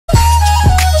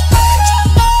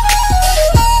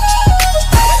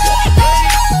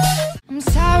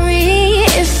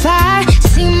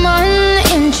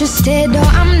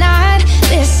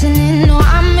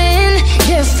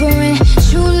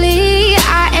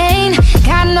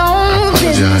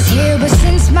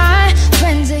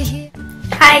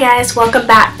guys, welcome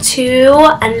back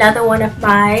to another one of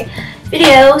my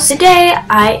videos. Today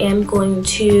I am going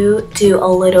to do a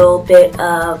little bit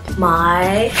of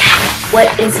my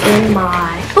what is in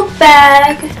my book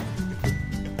bag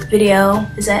video.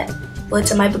 Is that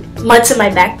what's in my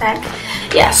backpack?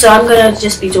 Yeah, so I'm gonna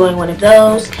just be doing one of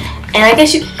those, and I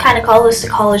guess you can kind of call this the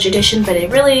college edition, but it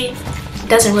really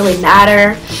doesn't really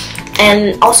matter.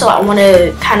 And also I want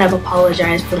to kind of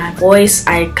apologize for my voice.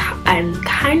 I'm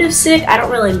kind of sick. I don't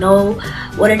really know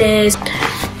what it is.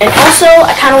 And also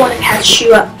I kind of want to catch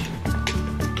you up.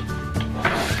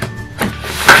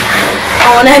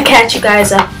 I want to catch you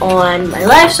guys up on my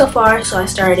life so far. So I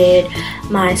started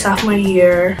my sophomore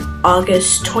year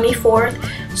August 24th.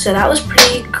 So that was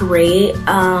pretty great.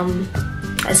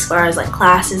 As far as like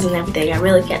classes and everything, I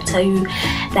really can't tell you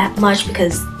that much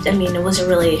because I mean it wasn't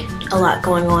really a lot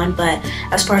going on, but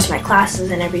as far as my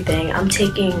classes and everything, I'm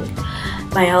taking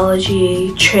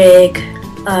biology, trig,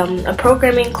 a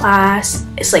programming class.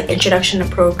 It's like introduction to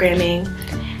programming,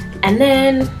 and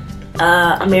then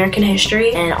American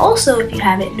history. And also, if you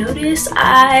haven't noticed,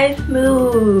 I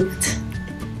moved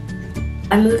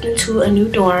into a new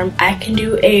dorm. I can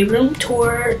do a room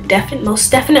tour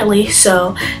most definitely,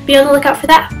 so be on the lookout for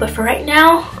that. But for right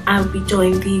now, I'll be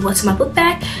doing the what's in my book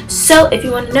bag. So if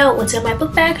you want to know what's in my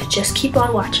book bag, just keep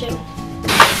on watching.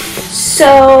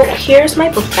 So here's my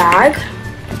book bag.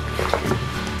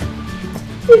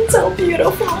 It's so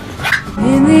beautiful.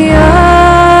 In the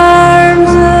arms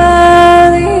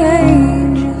of the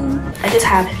angel. I just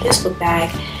have this book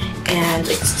bag, and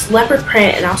it's leopard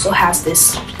print and also has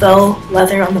this faux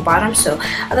leather on the bottom, so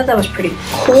I thought that was pretty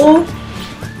cool.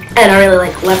 And I really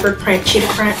like leopard print, cheetah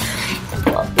print,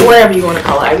 whatever you want to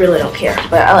call it. I really don't care,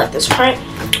 but I like this print,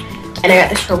 and I got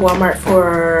this for Walmart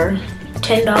for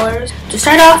 $10. To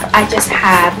start off, I just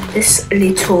have this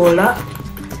little,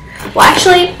 well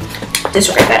actually, this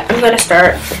right there. I'm going to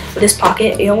start with this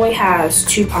pocket. It only has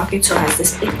two pockets, so it has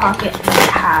this big pocket and it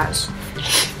has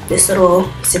this little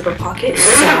zipper pocket.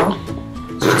 So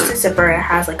it's just a zipper. It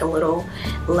has like a little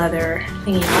leather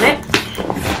thingy on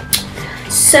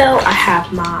it. So I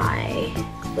have my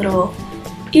little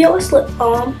EOS lip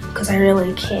balm because I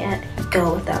really can't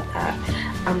go without that.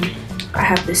 I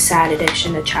have this sad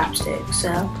addiction to chapstick, so,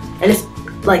 and it's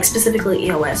like specifically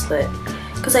EOS, but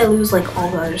because I lose like all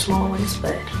the other small ones,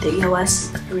 but the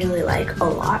EOS I really like a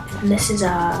lot. And this is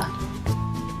a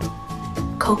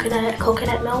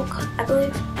coconut milk, I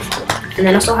believe. And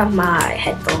then I also have my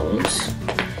headphones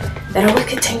that always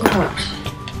get tangled up.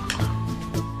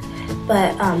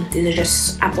 But these are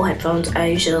just Apple headphones. I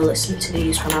usually listen to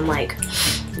these when I'm like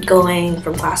going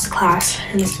from class to class,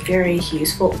 and it's very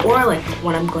useful, or like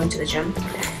when I'm going to the gym.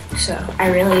 So I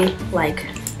really like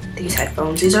these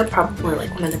headphones. These are probably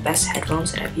like one of the best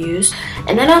headphones that I've used.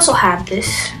 And then I also have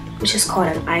this, which is called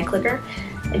an eye clicker.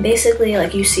 And basically,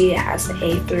 like you see, it has the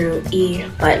A through E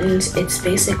buttons. It's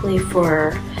basically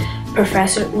for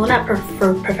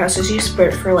professors use,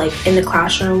 but for like in the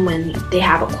classroom when they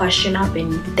have a question up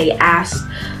and they ask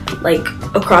like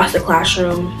across the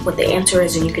classroom what the answer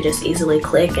is, and you could just easily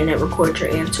click and it records your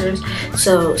answers.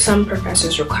 So some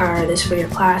professors require this for your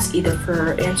class, either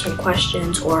for answering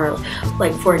questions or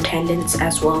like for attendance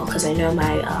as well, because I know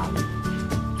my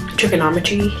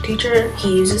trigonometry teacher,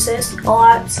 he uses this a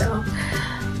lot. So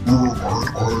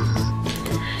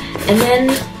and then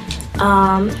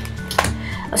I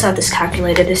also have this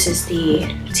calculator. This is the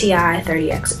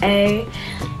TI-30XA,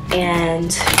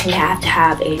 and we have to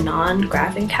have a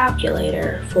non-graphing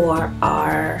calculator for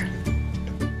our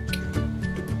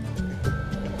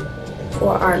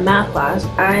math class.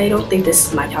 I don't think this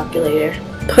is my calculator,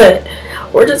 but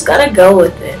we're just gonna go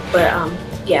with it. But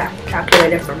yeah,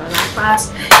 calculator for my math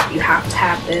class, you have to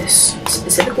have this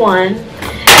specific one.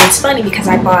 And it's funny because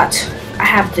I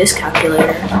have this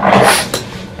calculator,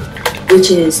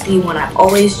 which is the one I've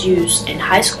always used in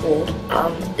high school.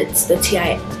 It's the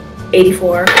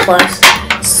TI-84 Plus.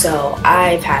 So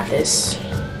I've had this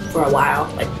for a while,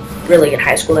 like really in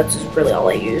high school. That's just really all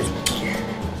I use.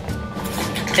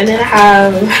 And then I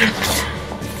have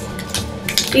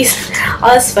these. Oh,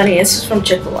 that's funny. This is from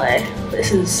AAA.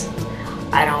 This is,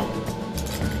 I don't.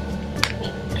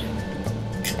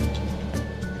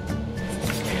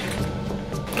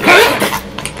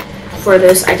 For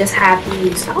this, I just have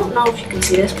these. I don't know if you can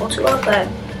see this one too well, but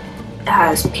it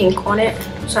has pink on it.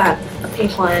 So I have a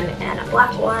pink one and a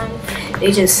black one.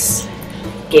 They just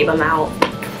gave them out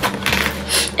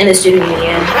in the student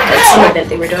union, like some event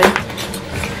they were doing.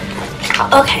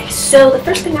 Okay, so the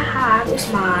first thing I have is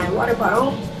my water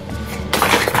bottle.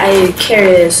 I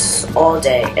carry this all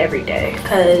day, every day,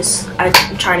 because I'm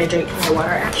trying to drink more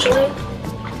water actually.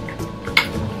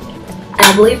 And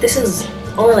I believe this is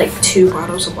only like 2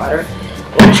 bottles of water.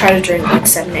 I'm gonna try to drink like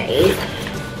 7 to 8,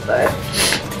 but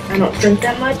I don't drink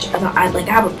that much. I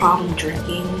have a problem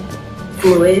drinking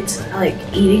fluids. I like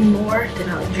eating more than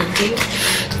I like drinking.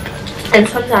 And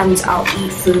sometimes I'll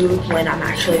eat food when I'm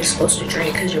actually supposed to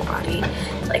drink because your body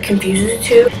like confuses the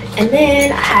two. And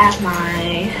then I have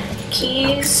my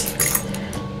keys.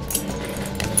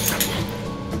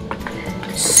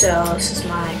 So this is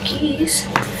my keys.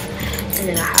 And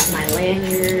then I have my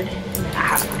lanyard. And then I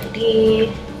have my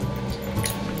ID.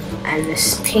 And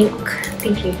this pink.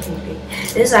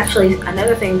 This is actually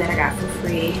another thing that I got for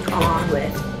free along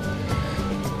with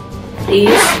these.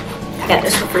 I got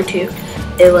this for free too.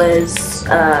 It was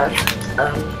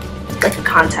like a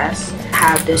contest. I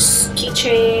have this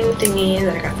keychain thingy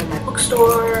that I got from my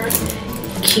bookstore.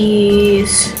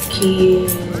 Keys,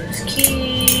 bunch of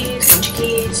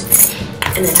keys.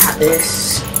 And then I have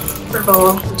this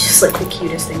purple, which is like the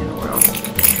cutest thing in the world.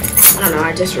 I don't know,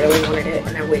 I just really wanted it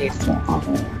and I waited for it.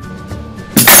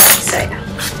 So yeah.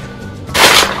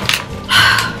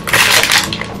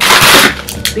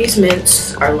 These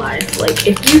mints are life. Like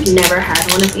if you've never had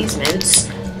one of these mints,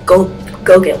 go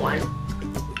get one.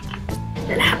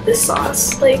 And have this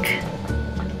sauce. Like,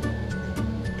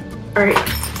 alright.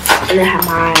 And then I have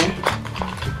my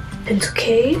pencil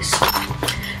case.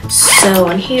 So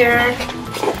in here,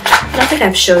 I don't think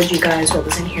I've showed you guys what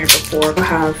was in here before, but I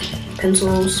have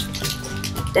pencils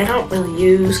that I don't really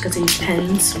use because I use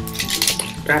pens.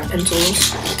 But I have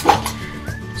pencils.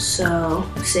 So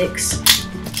 6.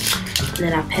 And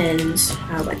then I have pens. I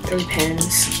have like 3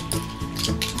 pens.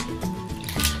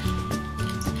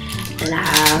 And I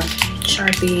have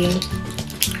Sharpie,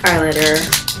 highlighter,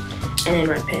 and then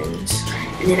red pens.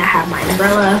 And then I have my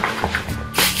umbrella,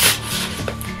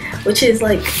 which is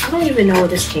like, I don't even know where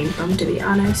this came from, to be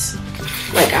honest.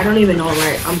 Like, I don't even know what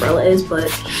my umbrella is,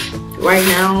 but right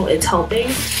now it's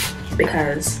helping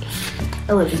because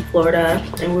I live in Florida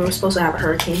and we were supposed to have a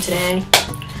hurricane today,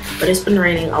 but it's been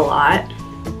raining a lot.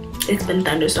 It's been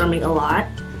thunderstorming a lot.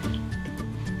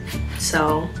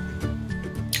 So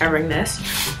I bring this.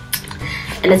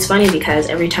 And it's funny because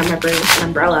every time I bring an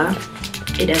umbrella,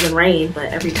 it doesn't rain, but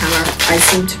every time I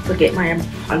seem to forget my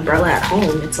umbrella at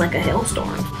home, it's like a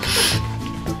hailstorm.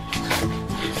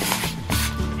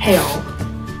 Hail.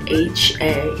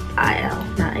 H-A-I-L,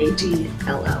 not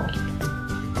A-G-L-L.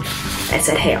 I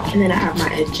said hail. And then I have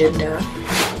my agenda,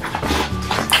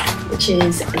 which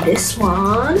is this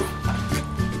one.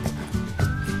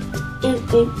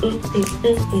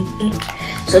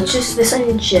 So it's just this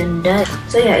agenda.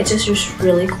 So yeah, it's just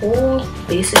really cool,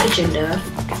 basic agenda.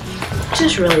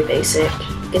 Just really basic,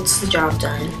 gets the job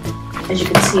done. As you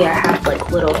can see, I have like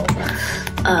little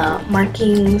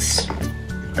markings,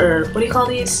 or what do you call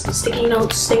these? Sticky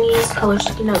notes thingies, color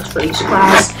sticky notes for each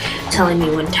class, telling me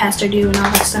when tests are due and all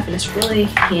that stuff, and it's really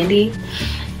handy.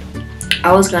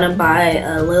 I was gonna buy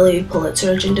a Lily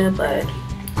Pulitzer agenda, but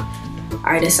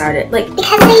I decided, like,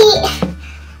 because they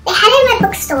had it in my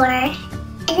bookstore, and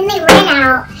then they ran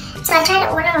out. So I tried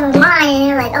to order them online, and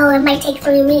they're like, oh, it might take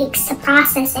 3 weeks to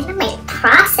process it. And I'm like,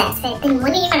 process it? Then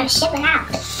when are you going to ship it out?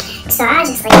 So I was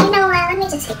just like, you know what, let me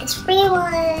just take this free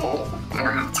one. I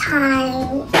don't have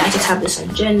time. I just have this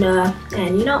agenda,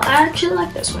 and you know, I actually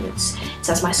like this one. It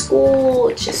says my school,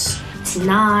 it's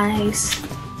nice.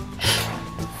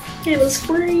 It was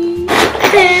free.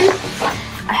 And then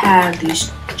I have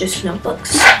these just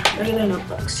notebooks, regular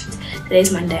notebooks. Today's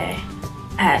Monday.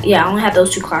 Yeah, I only had those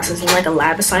 2 classes and like a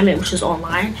lab assignment, which is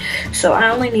online. So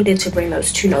I only needed to bring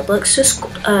those 2 notebooks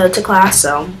to class,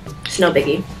 so it's no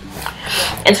biggie.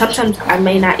 And sometimes I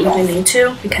may not even need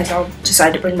to because I'll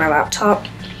decide to bring my laptop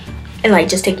and like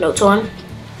just take notes on.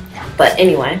 But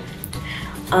anyway,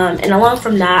 and along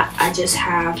from that, I just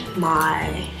have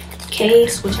my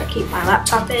case, which I keep my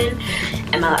laptop in.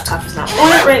 And my laptop is not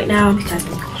on it right now because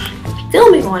I'm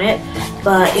filming on it.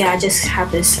 But yeah, I just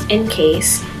have this in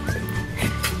case.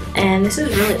 And this is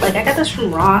really, like, I got this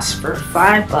from Ross for $5. I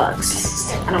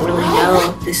don't really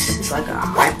know if this is like a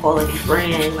high quality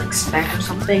brand, like Spec or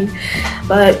something,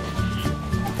 but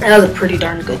that was a pretty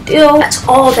darn good deal. That's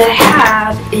all that I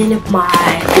have in my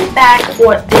bag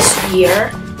for this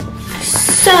year.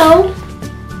 So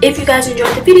if you guys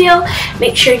enjoyed the video,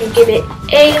 make sure you give it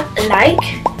a like.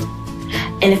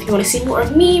 And if you want to see more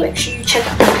of me, make sure you check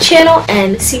out my channel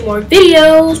and see more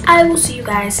videos. I will see you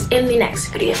guys in the next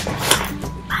video.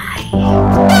 Bye.